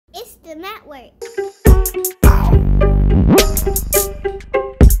the network.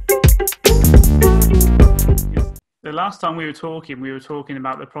 The last time we were talking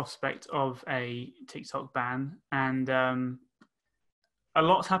about the prospect of a TikTok ban, and a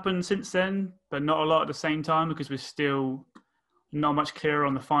lot's happened since then, but not a lot at the same time because we're still not much clearer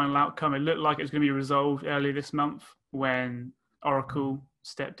on the final outcome. It looked like it was going to be resolved earlier this month when Oracle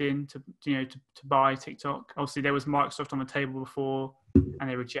stepped in to buy TikTok. Obviously, there was Microsoft on the table before, and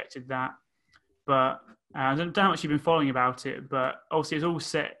they rejected that. But I don't know how much you've been following about it, but obviously it's all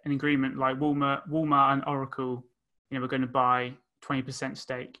set in agreement. Like Walmart and Oracle, we're going to buy 20%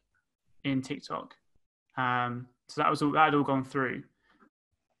 stake in TikTok. So that had all gone through.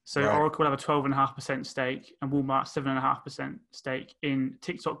 So right. Oracle will have a 12.5% stake and Walmart 7.5% stake in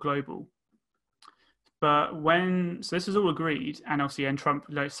TikTok Global. But so this was all agreed, and obviously, and Trump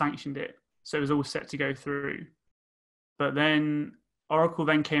sanctioned it, so it was all set to go through. But then Oracle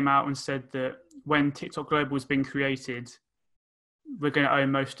then came out and said that when TikTok Global was being created, we're going to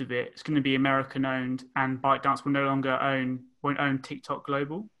own most of it. It's going to be American owned, and ByteDance will no longer won't own TikTok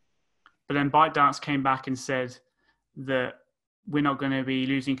Global. But then ByteDance came back and said that we're not going to be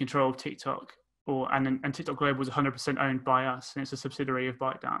losing control of TikTok, and TikTok Global was 100% owned by us, and it's a subsidiary of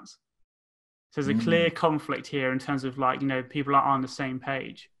ByteDance. So there's a clear conflict here in terms of people aren't on the same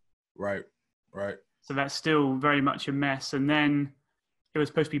page. Right. So that's still very much a mess. And then it was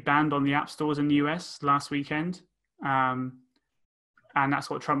supposed to be banned on the app stores in the US last weekend. And that's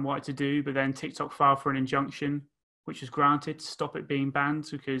what Trump wanted to do. But then TikTok filed for an injunction, which was granted to stop it being banned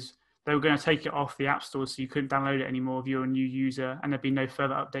because they were going to take it off the app stores so you couldn't download it anymore if you're a new user, and there'd be no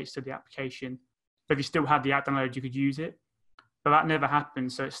further updates to the application. But if you still had the app downloaded, you could use it. But that never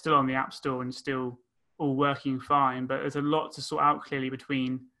happened, so it's still on the App Store and still all working fine. But there's a lot to sort out clearly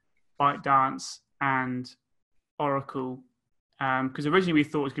between ByteDance and Oracle, because originally we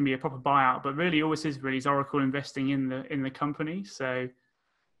thought it was going to be a proper buyout, but really all this is Oracle investing in the company. So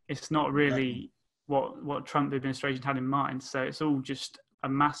it's not really what Trump administration had in mind. So it's all just a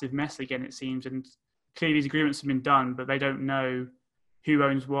massive mess again, it seems. And clearly these agreements have been done, but they don't know who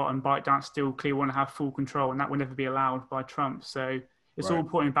owns what, and ByteDance still clearly want to have full control, and that will never be allowed by Trump. So it's all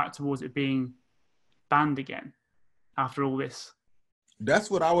pointing back towards it being banned again after all this.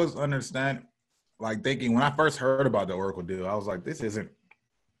 That's what I was thinking when I first heard about the Oracle deal. I was like, this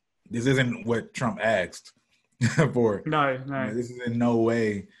isn't what Trump asked for. No. This is in no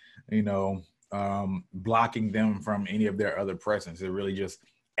way, blocking them from any of their other presence. It really just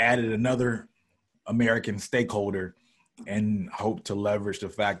added another American stakeholder and hope to leverage the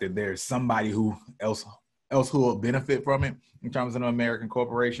fact that there's somebody who will benefit from it in terms of an American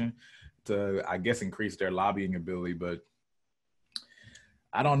corporation to, I guess, increase their lobbying ability. But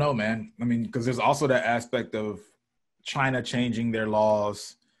I don't know, man. I mean, because there's also that aspect of China changing their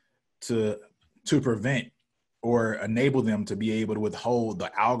laws to prevent or enable them to be able to withhold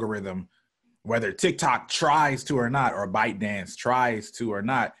the algorithm, whether TikTok tries to or not, or ByteDance tries to or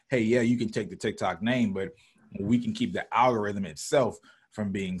not. Hey, yeah, you can take the TikTok name, but we can keep the algorithm itself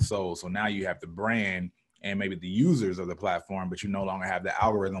from being sold. So now you have the brand and maybe the users of the platform, but you no longer have the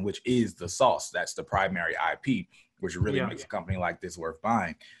algorithm, which is the sauce. That's the primary IP, which really makes a company like this worth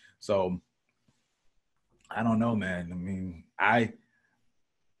buying. So I don't know, man. I mean,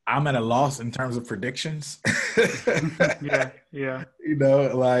 I'm at a loss in terms of predictions. Yeah.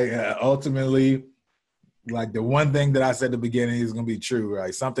 Ultimately, the one thing that I said at the beginning is going to be true,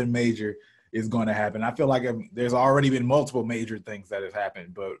 right? Something major is going to happen. I feel like there's already been multiple major things that have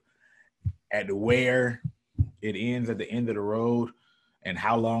happened, but at where it ends at the end of the road and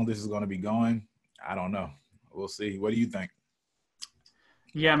how long this is going to be going, I don't know. We'll see. What do you think?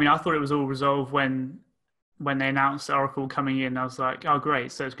 Yeah, I mean, I thought it was all resolved when they announced Oracle coming in. I was like, oh,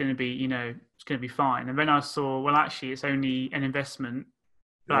 great. So it's going to be, it's going to be fine. And then I saw, well, actually, it's only an investment.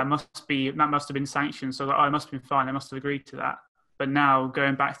 But that must have been sanctioned. So I was like, oh, it must have been fine. They must have agreed to that. But now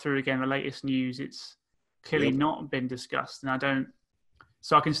going back through again the latest news, it's clearly not been discussed, and I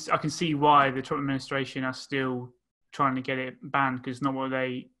can see why the Trump administration are still trying to get it banned because it's not what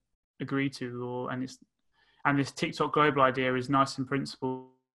they agreed to, and this TikTok global idea is nice in principle,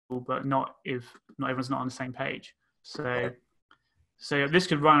 but not if not everyone's not on the same page. So this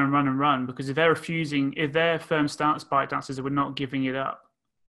could run and run and run because if their firm stance ByteDance is we're not giving it up,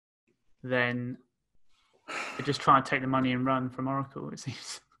 then they're just trying to take the money and run from Oracle, it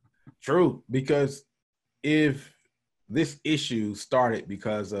seems. True, because if this issue started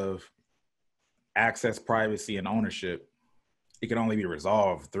because of access, privacy, and ownership, it can only be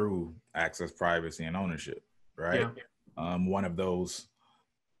resolved through access, privacy, and ownership, right? Yeah. One of those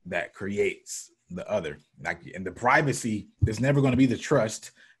that creates the other. And the privacy, there's never going to be the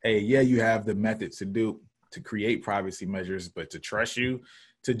trust hey, yeah, you have the methods to create privacy measures, but to trust you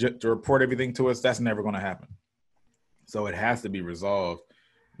to report everything to us, that's never going to happen. So it has to be resolved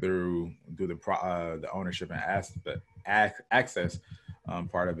through the ownership and access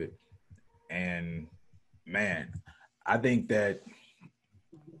part of it. And man, I think that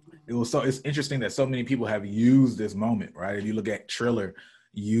it's interesting that so many people have used this moment, right? If you look at Triller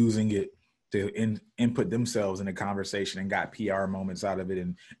using it to input themselves in a conversation and got PR moments out of it,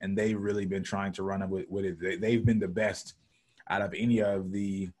 and they've really been trying to run with it. They've been the best out of any of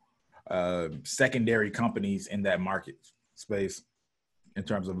the secondary companies in that market space in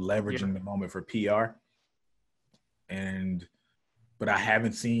terms of leveraging the moment for PR. But I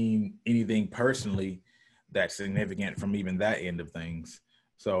haven't seen anything personally that's significant from even that end of things.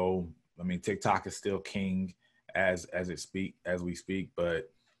 So, I mean, TikTok is still king as we speak,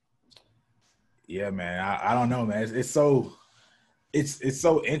 but yeah, man, I don't know, man. It's so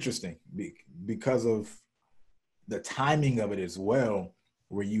interesting because of the timing of it as well,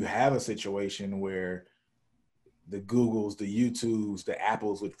 where you have a situation where the Googles, the YouTubes, the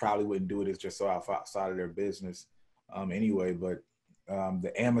Apples, which probably wouldn't do it, is just so outside of their business anyway, but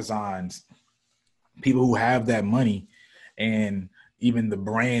the Amazons, people who have that money, and even the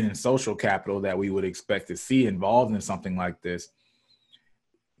brand and social capital that we would expect to see involved in something like this,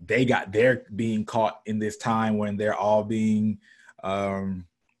 they're being caught in this time when they're all being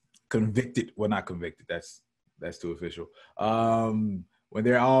convicted. Well, not convicted. That's too official. When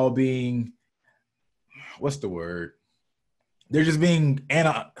they're all being, what's the word? They're just being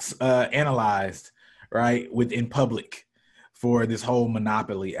analyzed, right, within public for this whole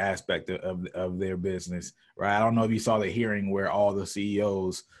monopoly aspect of their business, right? I don't know if you saw the hearing where all the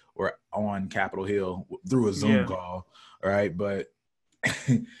CEOs were on Capitol Hill through a Zoom call, right? But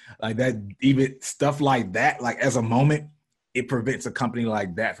like that, even stuff like that, like as a moment, it prevents a company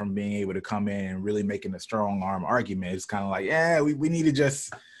like that from being able to come in and really making a strong arm argument. It's kind of like, yeah, we need to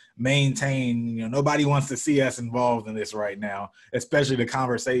just maintain, nobody wants to see us involved in this right now, especially the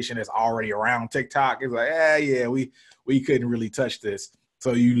conversation that's already around TikTok. It's like, we couldn't really touch this.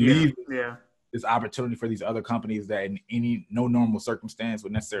 So you leave this opportunity for these other companies that in no normal circumstance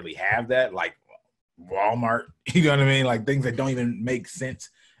would necessarily have that, like Walmart, you know what I mean? Like things that don't even make sense.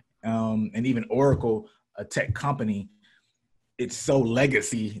 And even Oracle, a tech company, it's so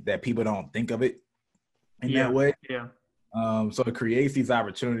legacy that people don't think of it in that way. Yeah. So it creates these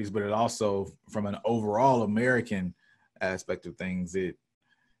opportunities, but it also, from an overall American aspect of things, it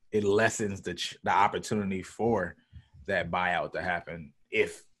lessens the opportunity for that buyout to happen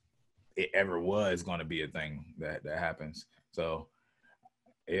if it ever was going to be a thing that happens. So,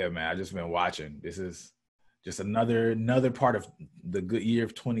 yeah, man, I just been watching. This is just another part of the good year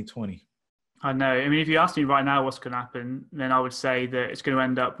of 2020. I know. I mean, if you ask me right now what's going to happen, then I would say that it's going to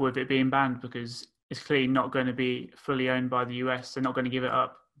end up with it being banned because it's clearly not going to be fully owned by the US. They're not going to give it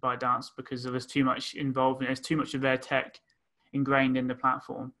up by ByteDance because there's too much involvement. There's too much of their tech ingrained in the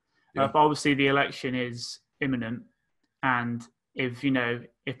platform. But obviously the election is imminent. And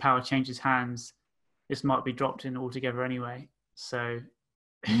if power changes hands, this might be dropped in altogether anyway. So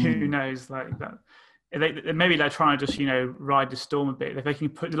who knows, like that. Maybe they're trying to just, ride the storm a bit. If they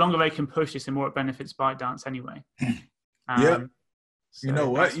can the longer they can push this, the more it benefits ByteDance anyway. So you know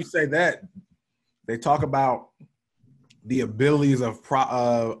what? You say that. They talk about the abilities of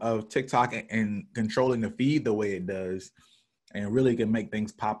TikTok and controlling the feed the way it does, and really can make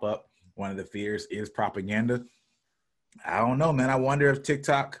things pop up. One of the fears is propaganda. I don't know, man. I wonder if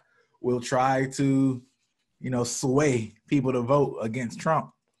TikTok will try to, sway people to vote against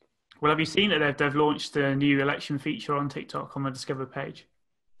Trump. Well, have you seen it? They've launched a new election feature on TikTok on the Discover page.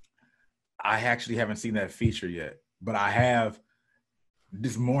 I actually haven't seen that feature yet, but I have.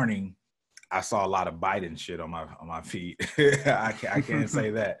 This morning, I saw a lot of Biden shit on my feed. I can't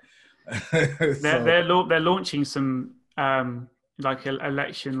say that. They're launching some like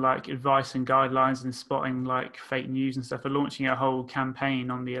election like advice and guidelines and spotting like fake news and stuff. They're launching a whole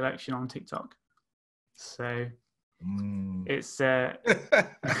campaign on the election on TikTok. So it's they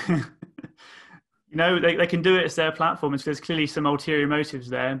can do it as their platform. There's clearly some ulterior motives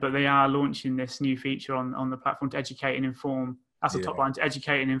there, but they are launching this new feature on the platform to educate and inform. That's the top line, to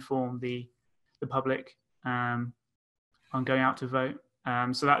educate and inform the public on going out to vote.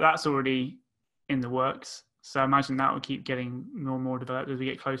 So that's already in the works. So I imagine that will keep getting more and more developed as we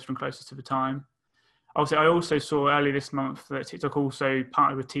get closer and closer to the time. Also, I also saw earlier this month that TikTok also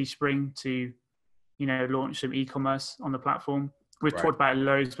partnered with Teespring to, launch some e-commerce on the platform. We've talked about it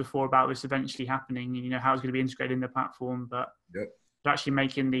loads before about this eventually happening, how it's going to be integrated in the platform, but they're actually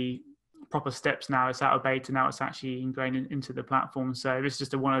making the proper steps now. It's out of beta now. It's actually ingrained into the platform. So it's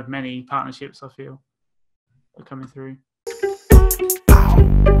just one of many partnerships I feel are coming through.